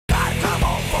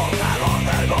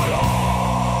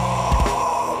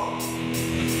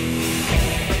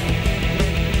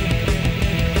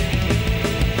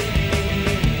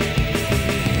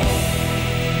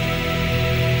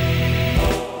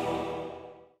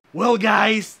Well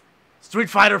guys, Street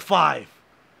Fighter V.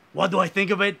 What do I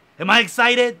think of it? Am I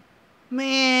excited?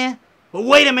 Meh. But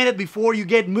wait a minute before you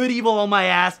get medieval on my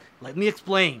ass. Let me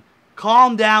explain.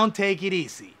 Calm down, take it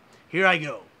easy. Here I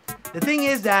go. The thing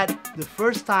is that the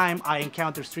first time I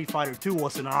encountered Street Fighter 2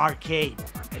 was in an arcade.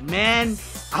 And man,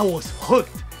 I was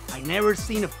hooked. I never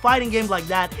seen a fighting game like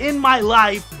that in my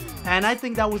life. And I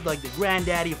think that was like the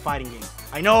granddaddy of fighting games.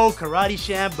 I know, Karate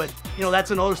Champ, but you know,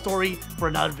 that's another story for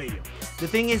another video. The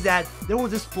thing is that there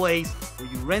was this place where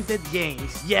you rented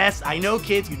games. Yes, I know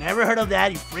kids, you never heard of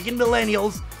that, you freaking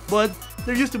millennials. But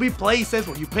there used to be places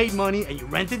where you paid money and you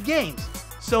rented games.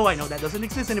 So I know that doesn't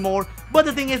exist anymore. But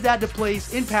the thing is that the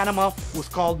place in Panama was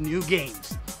called New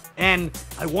Games. And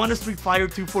I wanted Street Fighter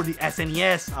 2 for the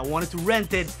SNES. I wanted to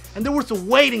rent it. And there was a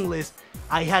waiting list.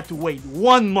 I had to wait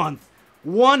 1 month.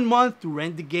 1 month to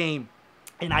rent the game.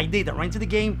 And I did. I rented the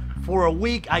game for a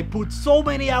week. I put so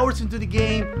many hours into the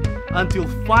game until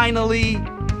finally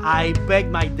I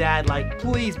begged my dad, like,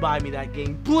 please buy me that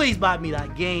game. Please buy me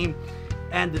that game.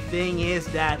 And the thing is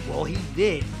that, well, he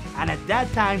did. And at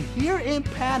that time, here in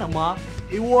Panama,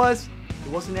 it was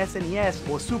an SNES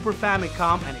or Super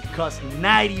Famicom, and it cost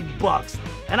 90 bucks.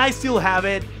 And I still have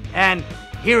it, and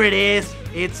here it is.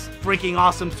 It's freaking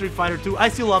awesome, Street Fighter 2. I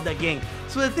still love that game.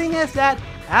 So the thing is that,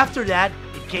 after that,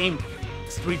 it came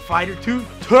Street Fighter 2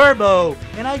 Turbo.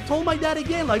 And I told my dad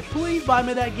again, like, please buy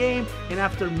me that game. And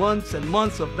after months and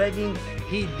months of begging,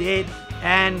 he did.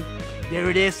 And there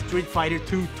it is, Street Fighter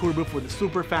 2 Turbo for the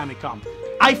Super Famicom.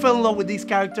 I fell in love with these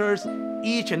characters,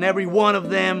 each and every one of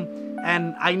them,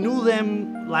 and I knew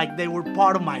them like they were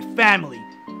part of my family.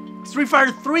 Street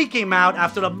Fighter 3 came out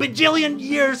after a bajillion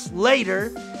years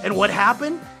later, and what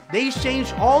happened? They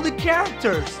changed all the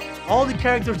characters. All the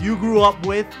characters you grew up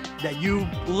with, that you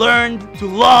learned to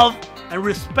love and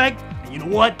respect, and you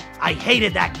know what? I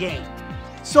hated that game.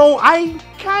 So I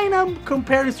kind of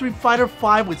compared Street Fighter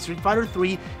 5 with Street Fighter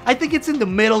 3. I think it's in the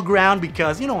middle ground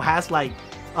because, you know, it has like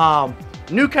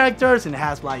new characters and it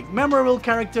has like memorable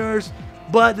characters.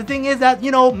 But the thing is that,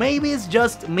 you know, maybe it's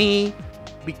just me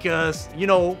because, you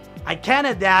know, I can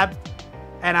adapt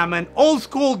and I'm an old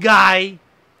school guy.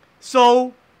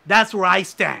 So that's where I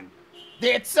stand.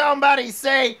 Did somebody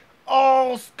say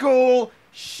old school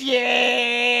shit?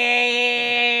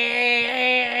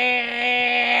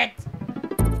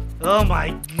 Oh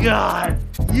my god,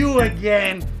 you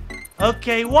again.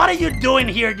 Okay, what are you doing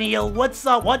here, Neil? What's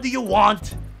up? What do you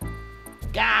want?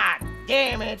 God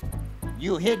damn it.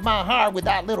 You hit my heart with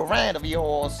that little rant of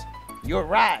yours. You're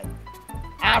right.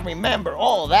 I remember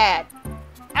all that.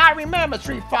 I remember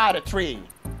Street Fighter 3.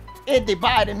 It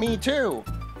divided me too.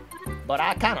 But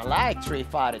I kind of like Street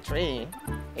Fighter 3.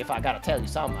 If I gotta tell you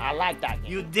something, I like that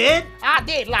game. You did? I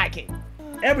did like it.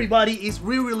 Everybody is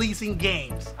re-releasing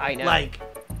games. I know. Like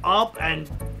up and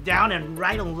down and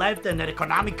right and left and the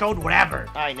Konami code, whatever.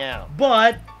 I know.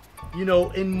 But, you know,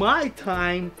 in my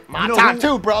time... My time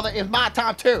too, brother. It's my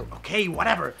time too. Okay,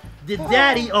 whatever. The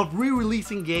daddy of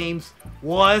re-releasing games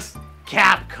was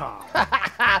Capcom.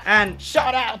 And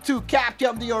shout out to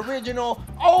Capcom, the original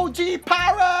OG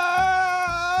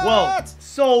Pirates! well,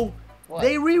 so what?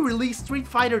 They re-released Street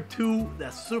Fighter 2, the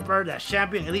Super, the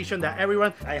Champion Edition, that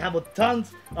everyone. I have a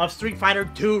tons of Street Fighter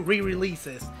 2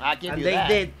 re-releases. I give you that. that. And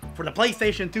they did for the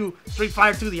PlayStation 2, Street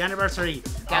Fighter 2, the anniversary.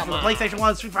 For the PlayStation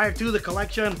 1, Street Fighter 2, the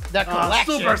collection. The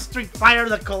collection. Super Street Fighter,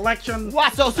 the collection.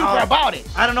 What's so super about it?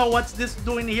 I don't know what's this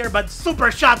doing here, but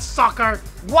Super Shot Soccer.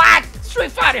 What?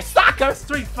 Street Fighter Soccer?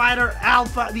 Street Fighter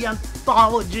Alpha, the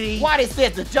anthology. What is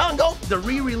this, the jungle? The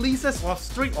re-releases of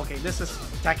Street... Okay, this is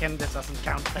Tekken, this doesn't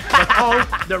count. But all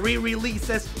the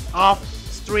re-releases of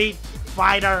Street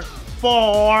Fighter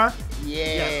 4.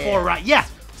 Yeah. 4, right?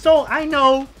 Yes. So I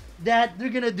know that they're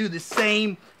gonna do the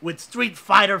same with Street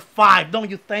Fighter 5, don't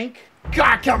you think?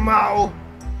 Karcamo,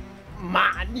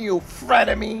 my new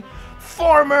frenemy,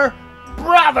 former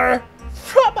brother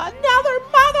from another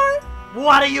mother.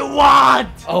 What do you want?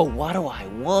 Oh, what do I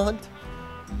want?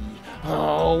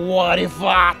 Oh, what if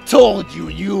I told you,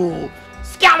 you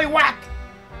scallywhack,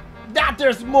 that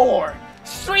there's more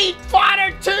Street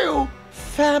Fighter 2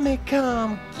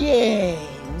 Famicom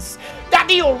games that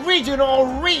the original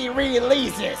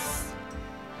re-releases?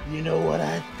 You know what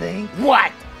I think?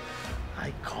 What?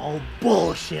 I call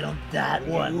bullshit on that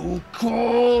one. You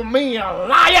call me a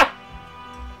liar?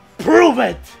 Prove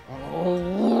it!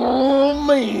 Oh,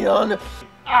 man.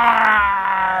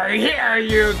 Ah, here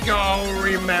you go.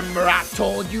 Remember I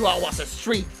told you I was a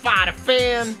Street Fighter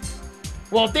fan?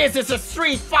 Well, this is a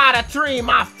Street Fighter 3,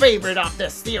 my favorite of the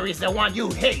series, the one you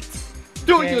hate.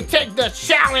 Do you take the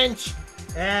challenge?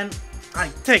 And I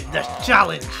take the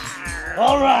challenge.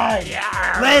 Alright,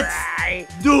 let's boy.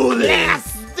 Do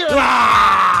this! Let's do it!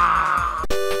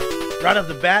 Right off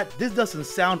the bat, this doesn't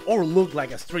sound or look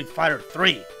like a Street Fighter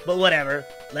 3, but whatever,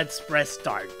 let's press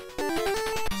start.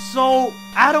 So,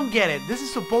 I don't get it, this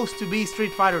is supposed to be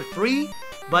Street Fighter 3,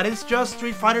 but it's just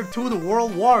Street Fighter 2 The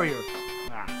World Warrior.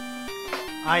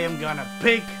 I am gonna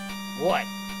pick... What?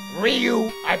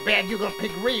 Ryu? I bet you're gonna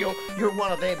pick Ryu. You're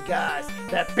one of them guys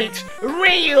that picks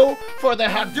Ryu for the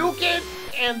Hadouken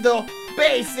and the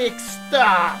basic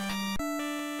stuff.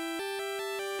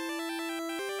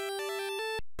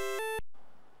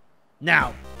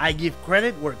 Now, I give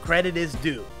credit where credit is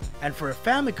due, and for a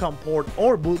Famicom port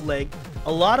or bootleg,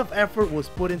 a lot of effort was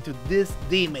put into this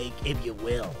remake, if you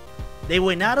will. They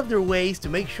went out of their ways to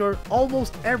make sure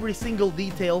almost every single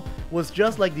detail was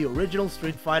just like the original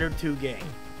Street Fighter 2 game.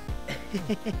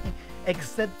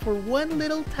 Except for one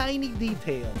little tiny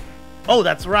detail. Oh,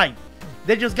 that's right,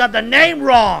 they just got the name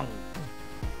wrong!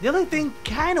 The other thing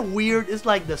kinda weird is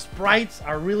like the sprites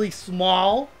are really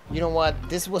small. You know what?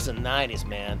 This was the 90s,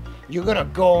 man. You're gonna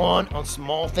go on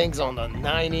small things on the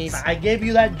 90s. I gave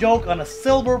you that joke on a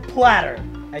silver platter,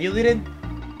 and you didn't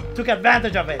took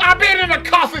advantage of it. I've been in a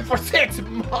coffin for 6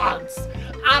 months.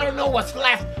 I don't know what's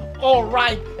left. All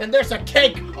right, and there's a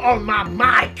cake on my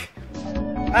mic.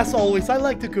 As always, I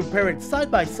like to compare it side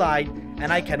by side,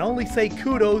 and I can only say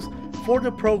kudos for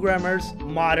the programmers,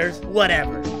 modders,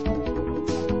 whatever.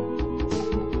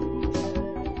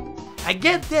 I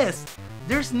get this.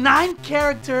 There's 9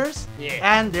 characters,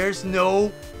 and there's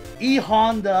no E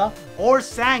Honda or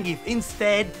Zangief.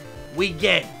 Instead, we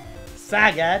get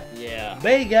Sagat,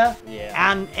 Vega,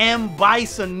 and M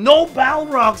Bison. No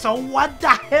Balrog, so what the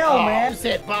hell, man? Who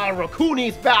said Balrog? Who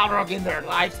needs Balrog in their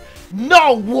lives?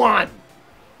 No one!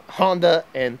 Honda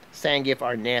and Zangief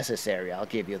are necessary, I'll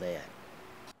give you that.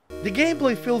 The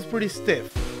gameplay feels pretty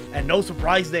stiff, and no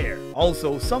surprise there.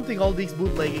 Also, something all these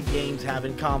bootlegging games have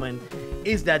in common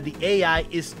is that the AI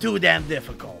is too damn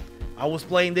difficult. I was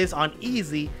playing this on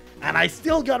easy, and I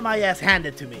still got my ass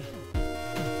handed to me.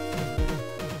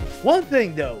 One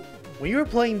thing though, when you're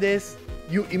playing this,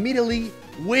 you immediately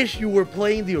wish you were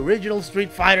playing the original Street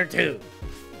Fighter 2.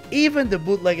 Even the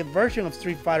bootlegged version of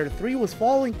Street Fighter 3 was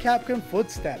following Capcom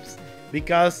footsteps,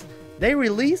 because they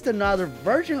released another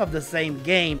version of the same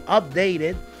game,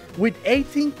 updated, with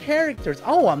 18 characters.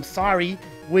 Oh, I'm sorry,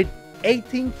 with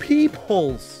 18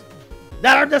 peoples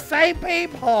that are the same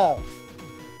people.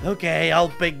 Okay, I'll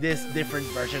pick this different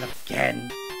version of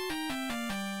Ken.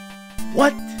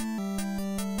 What?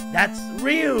 That's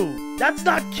Ryu. That's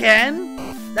not Ken.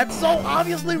 That's so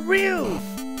obviously Ryu.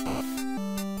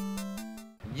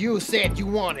 You said you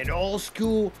wanted old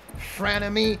school,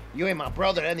 frenemy. You ain't my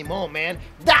brother anymore, man.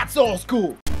 That's old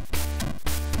school.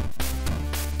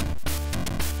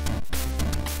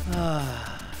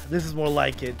 This is more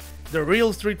like it. The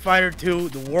real Street Fighter 2,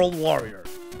 The World Warrior.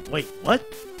 Wait, what?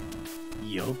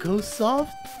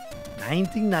 Yokosoft?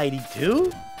 1992?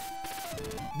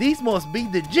 These must be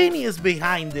the genius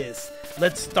behind this.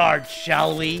 Let's start,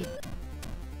 shall we?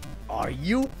 Are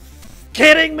you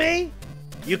kidding me?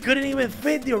 You couldn't even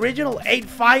fit the original 8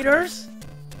 fighters?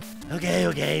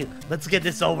 Okay, let's get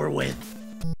this over with.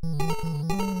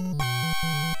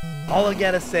 All I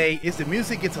gotta say is the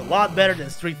music is a lot better than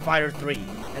Street Fighter 3,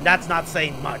 and that's not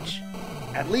saying much.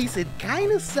 At least it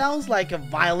kinda sounds like a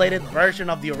violated version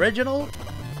of the original.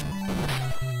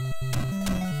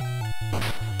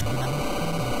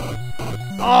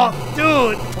 Oh,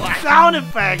 dude! What? Sound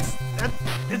effects!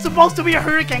 It's supposed to be a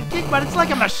hurricane kick, but it's like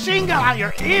a machine gun on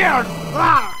your ears!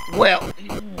 Ah! Well,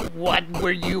 what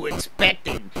were you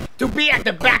expecting? To be at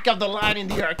the back of the line in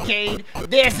the arcade?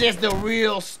 This is the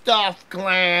real stuff,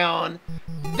 clown!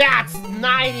 That's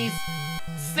 90s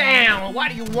sound!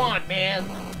 What do you want, man?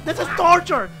 This is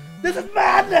torture! This is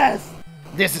madness!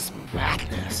 This is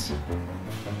madness.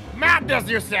 Madness,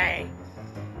 you say?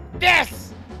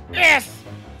 This is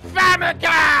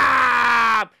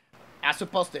Famicom! I'm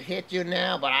supposed to hit you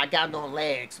now, but I got no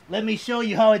legs. Let me show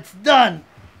you how it's done!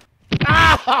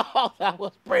 Oh, that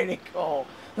was pretty cool.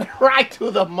 Right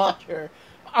to the mother.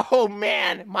 Oh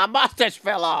man, my mustache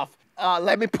fell off.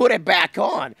 Let me put it back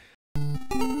on.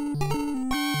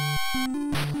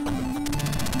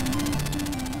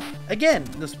 Again,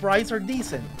 the sprites are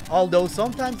decent, although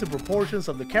sometimes the proportions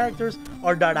of the characters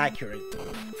are not accurate.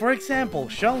 For example,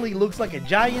 Chun-Li looks like a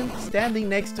giant standing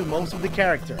next to most of the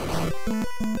characters.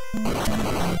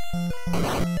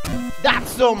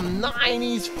 That's some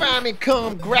 90s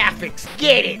Famicom graphics,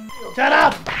 get it! Shut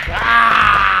up!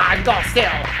 I'm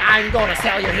gonna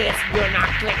sell your hits, you're not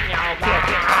clicking,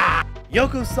 okay.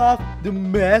 Yokosoft, the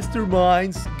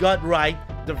masterminds, got right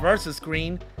the versus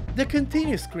screen, the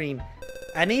continue screen,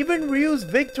 And even Ryu's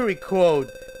victory quote,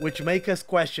 which make us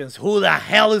question who the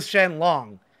hell is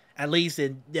Shenlong. At least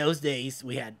in those days,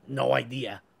 we had no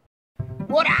idea.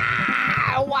 What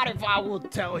if I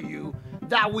would tell you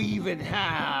that we even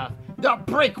have the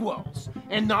prequels,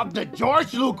 and not the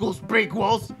George Lucas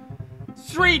prequels,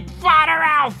 Street Fighter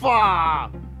Alpha!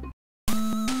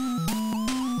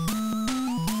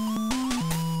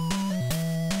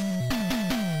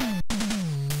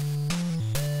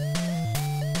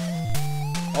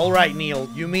 Alright Neil,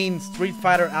 you mean Street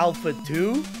Fighter Alpha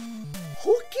 2?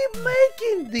 Who keep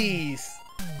making these?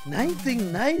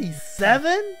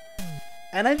 1997?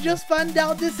 And I just found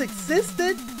out this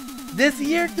existed? This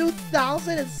year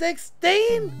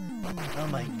 2016? Oh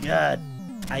my god,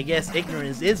 I guess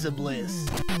ignorance is a bliss.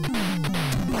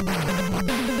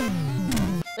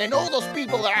 And all those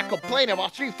people that are complaining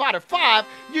about Street Fighter 5,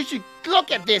 you should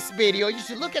look at this video, you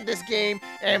should look at this game,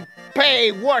 and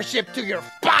pay worship to your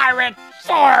pirate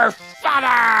forefather!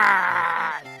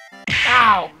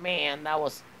 Oh man,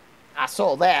 I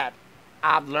saw that.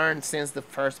 I've learned since the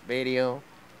first video.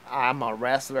 I'm a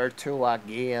wrestler too, I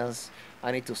guess.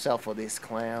 I need to sell for this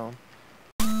clown.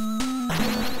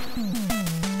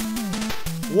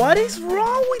 What is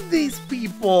wrong with these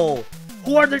people?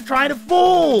 Who are they trying to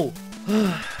fool?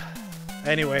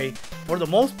 Anyway, for the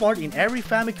most part in every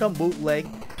Famicom bootleg,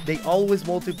 they always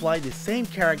multiply the same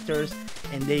characters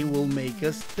and they will make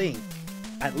us think.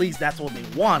 At least that's what they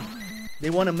want. They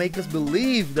want to make us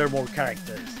believe there are more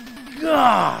characters.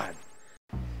 God!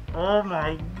 Oh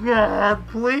my god,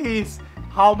 please!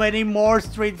 How many more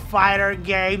Street Fighter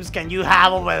games can you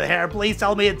have over there? Please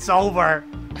tell me it's over.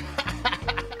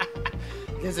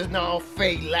 This is no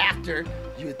fake laughter.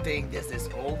 You think this is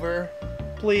over?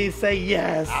 Please say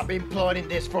yes. I've been plotting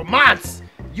this for months.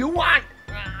 You want...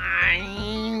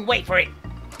 wait for it.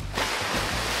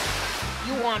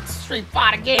 You want Street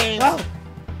Fighter games? Oh.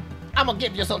 I'm gonna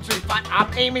give you some Street Fighter.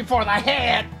 I'm aiming for the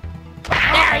head.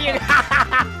 There you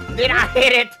go. Did I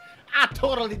hit it? I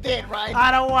totally did, right?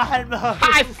 I don't want no.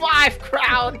 High five,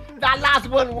 crowd. That last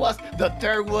one was... The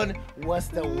third one was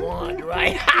the one,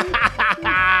 right?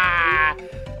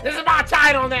 This is my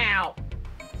title now.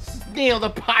 Neil the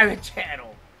Pirate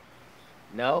Channel.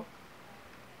 No?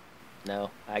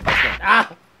 No, I guess not.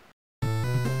 Ah!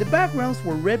 The backgrounds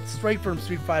were ripped straight from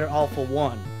Street Fighter Alpha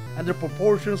 1, and the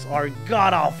proportions are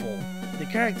god-awful. The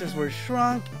characters were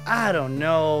shrunk, I don't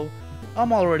know.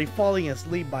 I'm already falling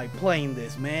asleep by playing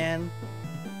this, man.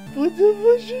 But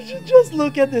just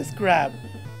look at this crap.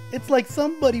 It's like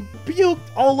somebody puked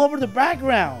all over the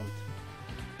background.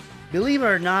 Believe it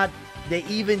or not, they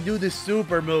even do the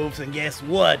super moves, and guess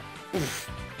what? Oof.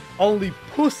 Only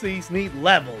pussies need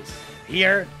levels.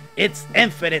 Here, it's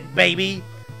infinite, baby.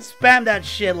 Spam that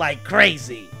shit like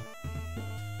crazy.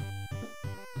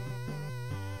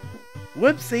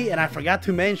 Whoopsie, and I forgot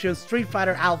to mention Street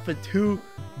Fighter Alpha 2,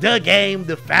 the game,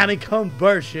 the Famicom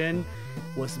version,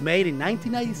 was made in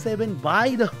 1997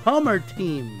 by the Hummer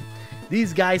team.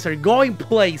 These guys are going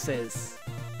places.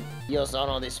 Io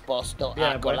sono disposto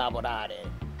a collaborare.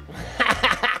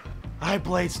 I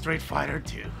played Street Fighter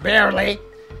 2. Barely.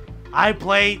 I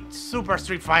played Super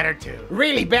Street Fighter 2.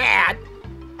 Really bad.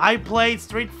 I played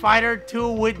Street Fighter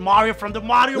 2 with Mario from the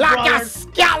Mario like Brothers. A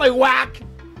scallywhack.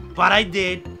 But I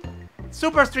did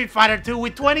Super Street Fighter 2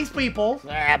 with 20 people.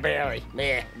 Barely.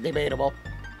 Yeah, debatable.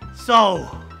 So,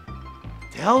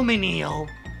 tell me, Neil,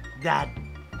 that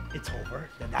it's over.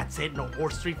 That that's it. No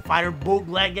more Street Fighter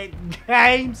bootleg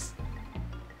games.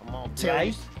 I'm gonna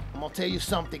tell you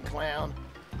something, clown.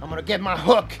 I'm gonna get my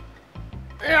hook.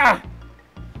 Yeah.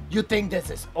 You think this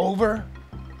is over?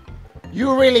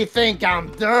 You really think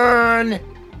I'm done?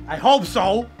 I hope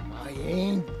so. I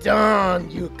ain't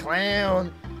done, you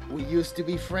clown. We used to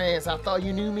be friends. I thought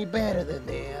you knew me better than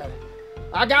that.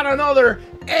 I got another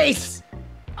ace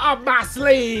up my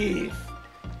sleeve.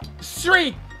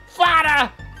 Street Fighter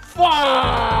 4!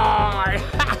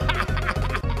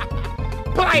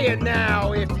 Play it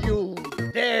now if you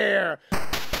dare.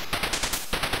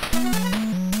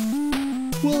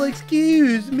 Well,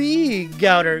 excuse me,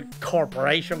 Gouter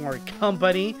Corporation or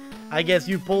Company. I guess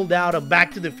you pulled out a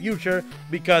Back to the Future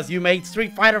because you made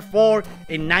Street Fighter 4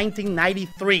 in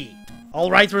 1993. All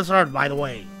rights reserved, by the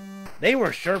way. They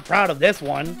were sure proud of this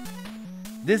one.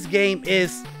 This game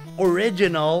is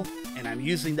original, and I'm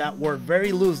using that word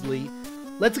very loosely.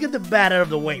 Let's get the bad out of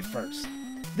the way first.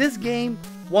 This game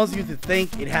wants you to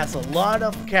think it has a lot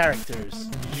of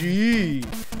characters. Gee,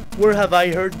 where have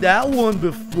I heard that one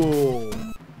before?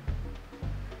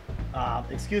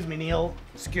 Excuse me, Neil.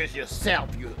 Excuse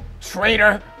yourself, you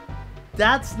traitor.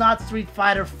 That's not Street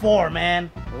Fighter 4,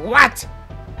 man. What?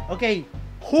 Okay,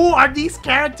 who are these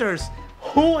characters?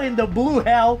 Who in the blue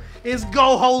hell is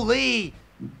Go-Ho Lee?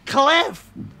 Cliff?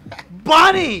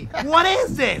 Bunny? What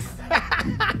is this?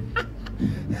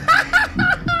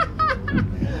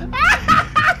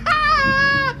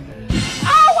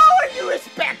 Oh, what were you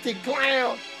expecting,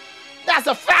 clown? That's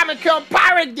a Famicom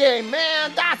pirate game,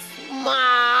 man. That's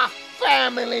my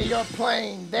family you're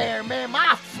playing there, man.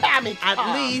 My Famicom.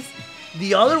 At least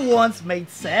the other ones made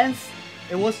sense.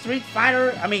 It was Street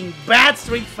Fighter, bad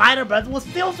Street Fighter, but it was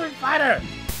still Street Fighter.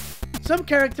 Some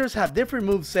characters have different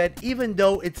moveset even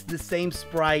though it's the same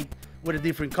sprite with a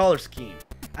different color scheme.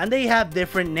 And they have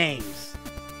different names.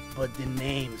 But the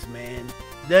names, man.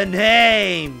 The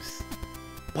names!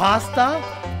 Pasta?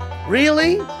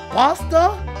 Really?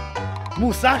 Pasta?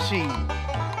 Musashi.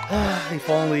 If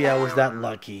only I was that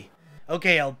lucky.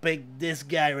 Okay, I'll pick this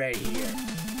guy right here.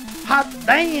 Hot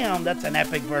damn! That's an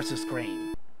epic versus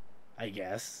screen. I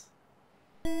guess.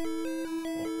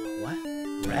 What?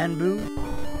 Ranboo?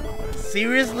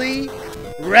 Seriously?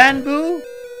 Ranboo?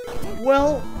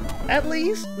 Well, at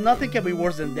least nothing can be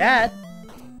worse than that.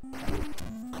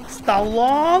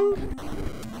 Stallone?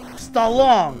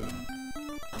 Stallone!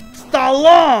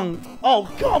 Stallone! Oh,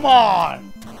 come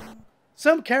on!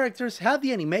 Some characters have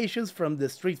the animations from the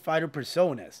Street Fighter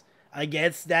personas. I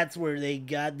guess that's where they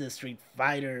got the Street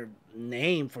Fighter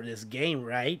name for this game,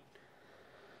 right?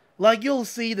 Like you'll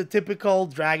see the typical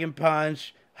Dragon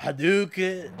Punch,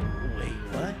 Hadouken... Wait,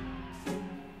 what?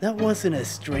 That wasn't a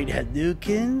straight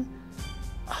Hadouken?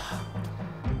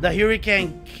 The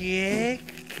Hurricane Kick?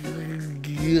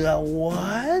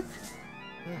 What?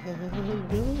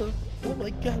 Oh my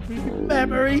god,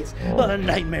 memories!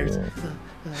 Nightmares!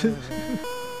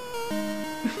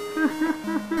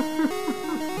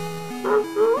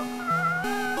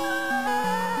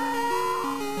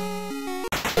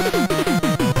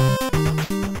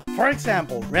 For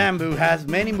example, Ranboo has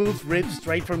many moves ripped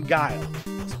straight from Guile.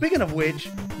 Speaking of which,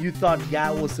 you thought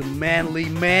Guile was a manly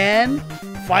man?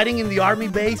 Fighting in the army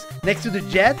base next to the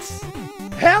jets?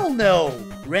 Hell no!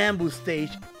 Ranboo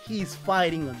stage, he's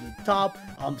fighting on the top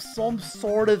of some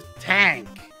sort of tank.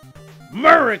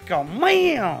 America,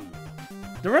 man!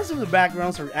 The rest of the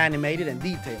backgrounds are animated and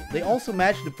detailed. They also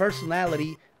match the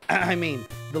personality, the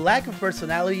lack of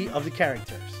personality of the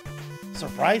characters.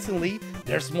 Surprisingly,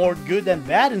 there's more good than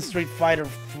bad in Street Fighter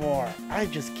 4. I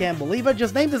just can't believe I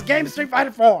just named this game Street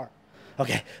Fighter 4.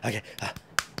 Okay.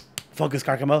 Focus,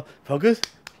 Karcamo. Focus.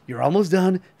 You're almost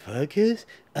done. Focus.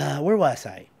 Where was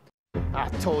I? I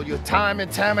told you time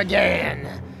and time again.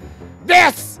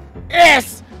 This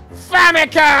is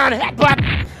Famicom! But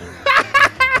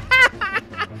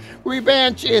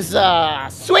revenge is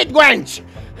sweet wench!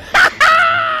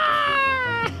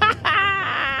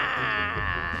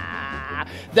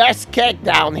 There's cake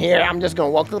down here. I'm just gonna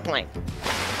walk to the plank.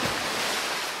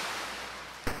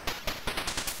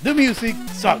 The music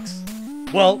sucks.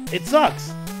 Well, it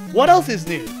sucks. What else is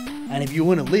new? And if you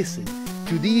want to listen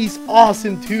to these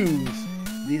awesome tunes,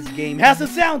 this game has a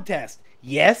sound test.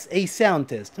 Yes, a sound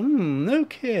test.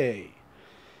 Okay.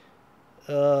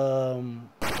 Okay.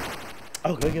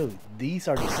 These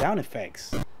are the sound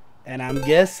effects. And I'm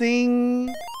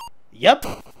guessing... Yep,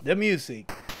 the music.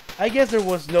 I guess there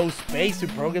was no space to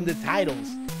program the titles.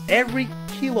 Every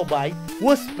kilobyte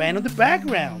was spent on the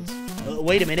backgrounds.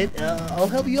 Wait a minute, I'll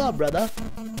help you out, brother.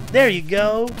 There you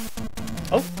go.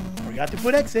 Oh, forgot to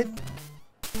put exit.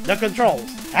 The controls.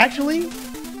 Actually,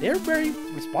 they're very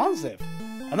responsive.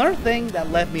 Another thing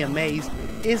that left me amazed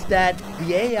is that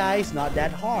the AI is not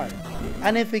that hard.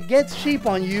 And if it gets sheep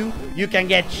on you, you can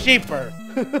get sheeper.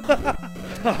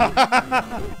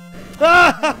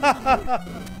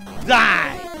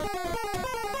 Die!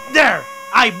 There!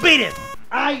 I beat it!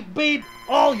 I beat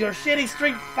all your shitty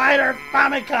Street Fighter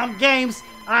Famicom games!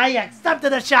 I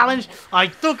accepted the challenge! I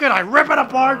took it, I rip it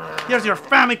apart! Here's your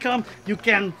Famicom! You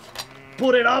can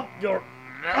put it up your...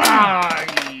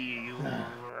 You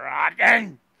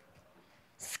rotten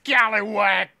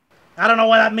scallywag! I don't know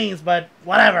what that means, but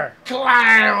whatever.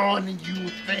 Clown, you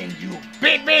think you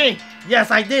beat me?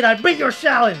 Yes, I did. I beat your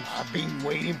challenge. I've been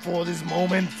waiting for this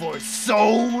moment for so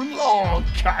long,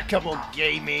 Karcamo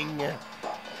Gaming.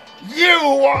 You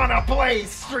wanna play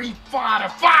Street Fighter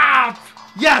 5?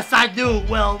 Yes, I do.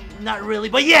 Well, not really,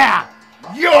 but yeah.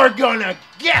 You're gonna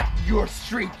get your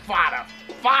Street Fighter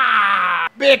 5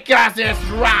 because it's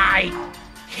right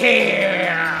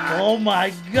here. Oh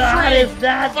my god, is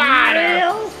that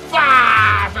real?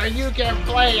 5, and you can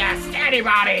play as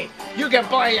anybody. You can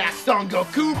play as Son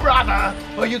Goku, brother,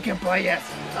 or you can play as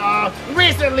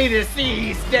recently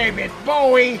deceased David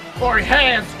Bowie or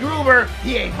Hans Gruber.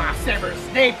 He ain't my Severus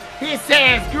Snape. He's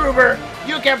Hans Gruber.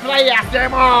 You can play as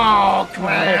them all,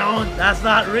 clown. That's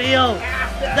not real.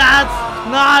 That's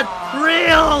not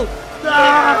real.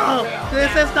 No, this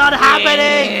is not happening.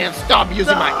 Man, stop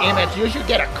using my image. You should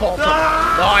get a call from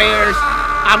lawyers.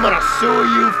 I'm gonna sue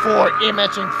you for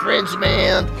image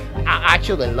infringement. I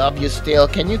actually love you still.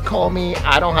 Can you call me?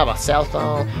 I don't have a cell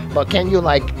phone, but can you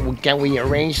can we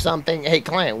arrange something? Hey,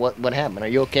 clown, what happened? Are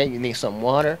you okay? You need some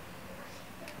water?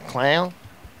 Clown?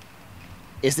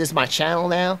 Is this my channel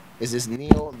now? Is this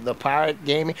Neil the Pirate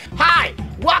Gaming? Hi!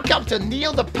 Welcome to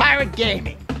Neil the Pirate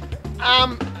Gaming.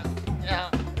 I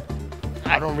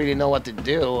don't really know what to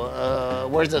do.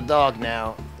 Where's the dog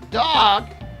now? Dog?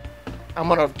 I'm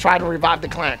gonna try to revive the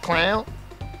clown.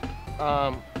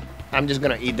 I'm just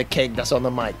gonna eat the cake that's on the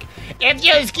mic. If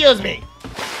you excuse me.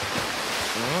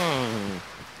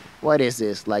 What is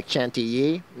this? Like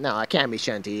chantilly? No, it can't be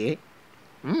chantilly.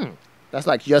 That's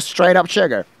like just straight up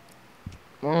sugar.